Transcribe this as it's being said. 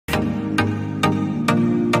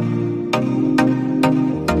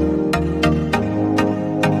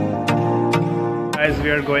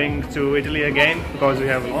are going to Italy again because we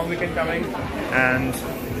have a long weekend coming, and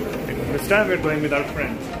this time we are going with our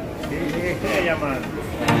friends. Hey, yeah, man.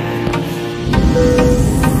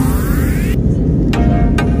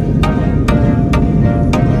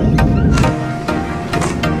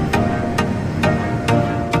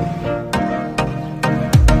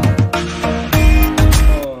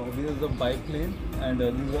 Bike lane, and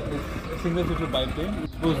this is a single-seater bike lane.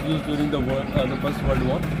 It was used during the First World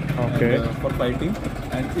War, okay, and, for fighting,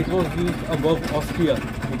 and it was used above Austria,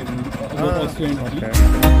 above Austria and Italy. Okay.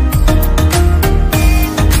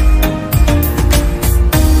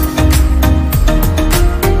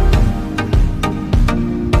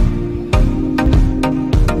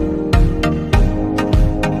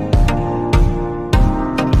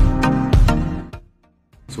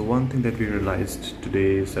 So one thing that we realized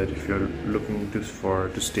today is that if you're looking to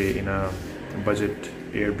stay in a budget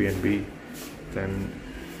Airbnb, then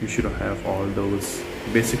you should have all those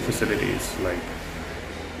basic facilities like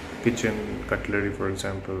kitchen, cutlery, for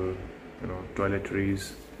example,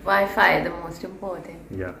 toiletries. Wi-Fi, the most important.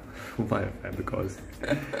 Yeah, Wi-Fi, because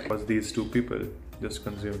these two people just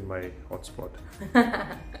consumed my hotspot.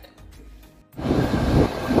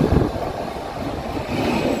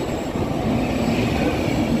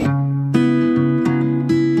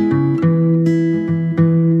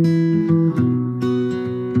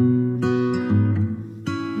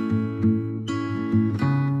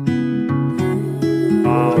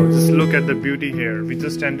 Just look at the beauty here. We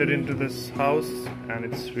just entered into this house and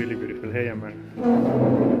it's really beautiful. Hey,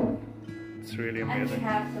 Aman. It's really amazing. And we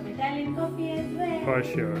have some Italian coffee as well. For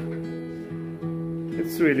sure.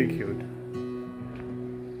 It's really cute.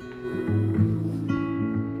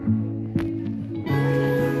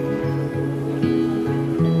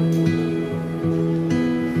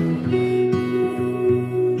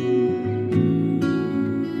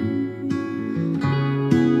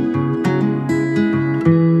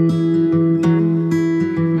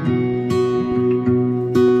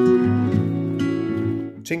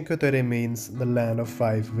 Cinque Terre means the land of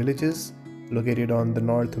 5 villages, located on the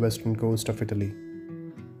northwestern coast of Italy.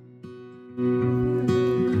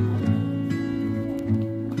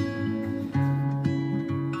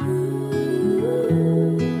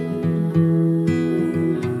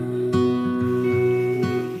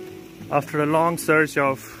 After a long search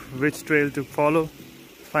of which trail to follow,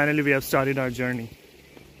 finally we have started our journey.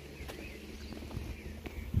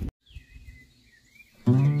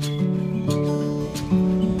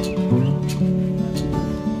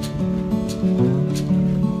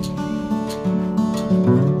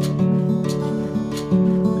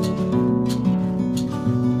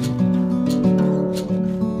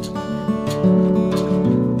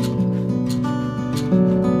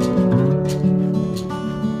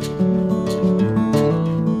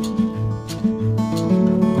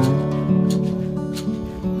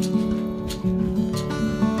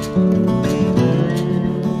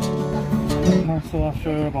 So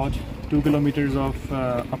after about 2 kilometers of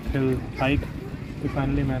uphill hike, we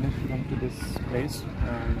finally managed to come to this place.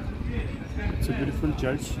 It's a beautiful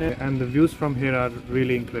church and the views from here are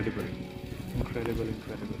really incredible. Incredible.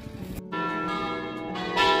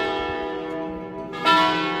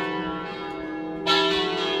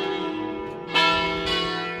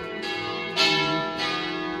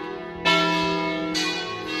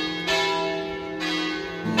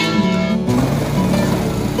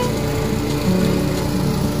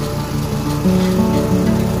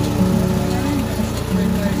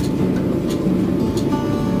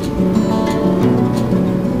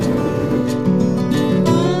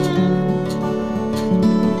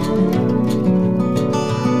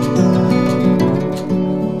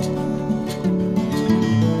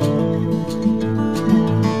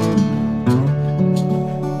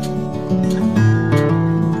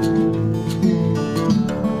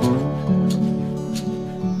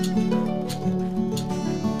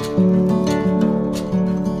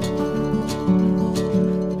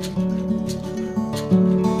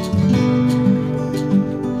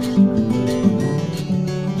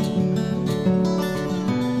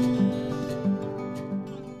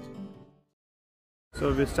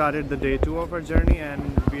 So we started the day 2 of our journey and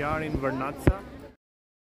we are in Vernazza.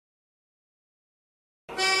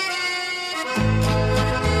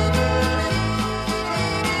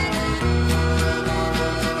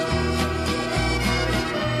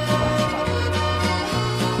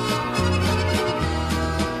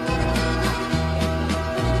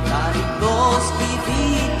 Dai boschi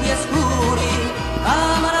fitti e scuri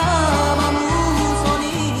amarava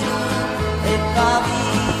Mussolino e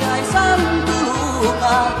Pavia e Santo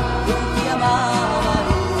Luca tutti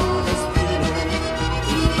amavano Destino,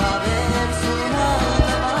 chi va verso una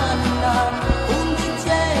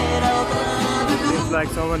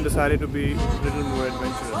someone decided to be a little more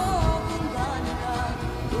adventurous.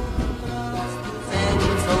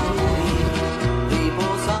 senza lui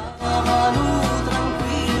riposavano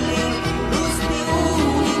tranquilli ruspi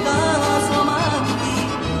unica sua amanti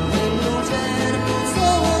e Lucerto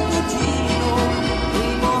suo cugino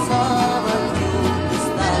riposava più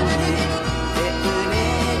distante e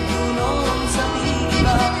Benedetto non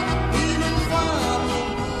sapeva di non farne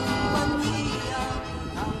compagnia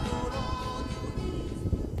tanto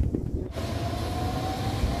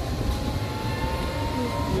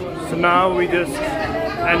So now we just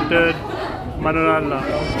entered Manarola.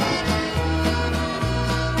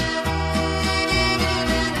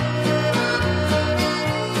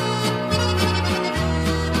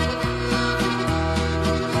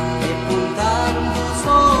 e puntando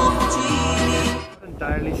suo fucili Not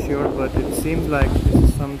entirely sure, but it seems like this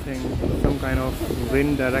is some kind of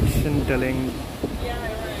wind direction telling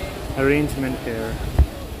arrangement here.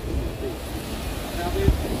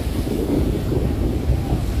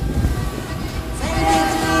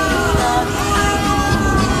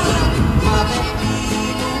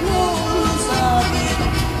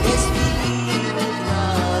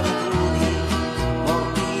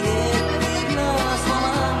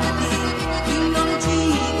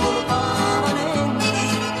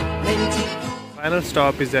 Final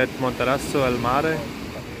stop is at Monterrasso al Mare.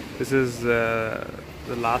 This is the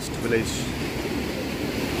last village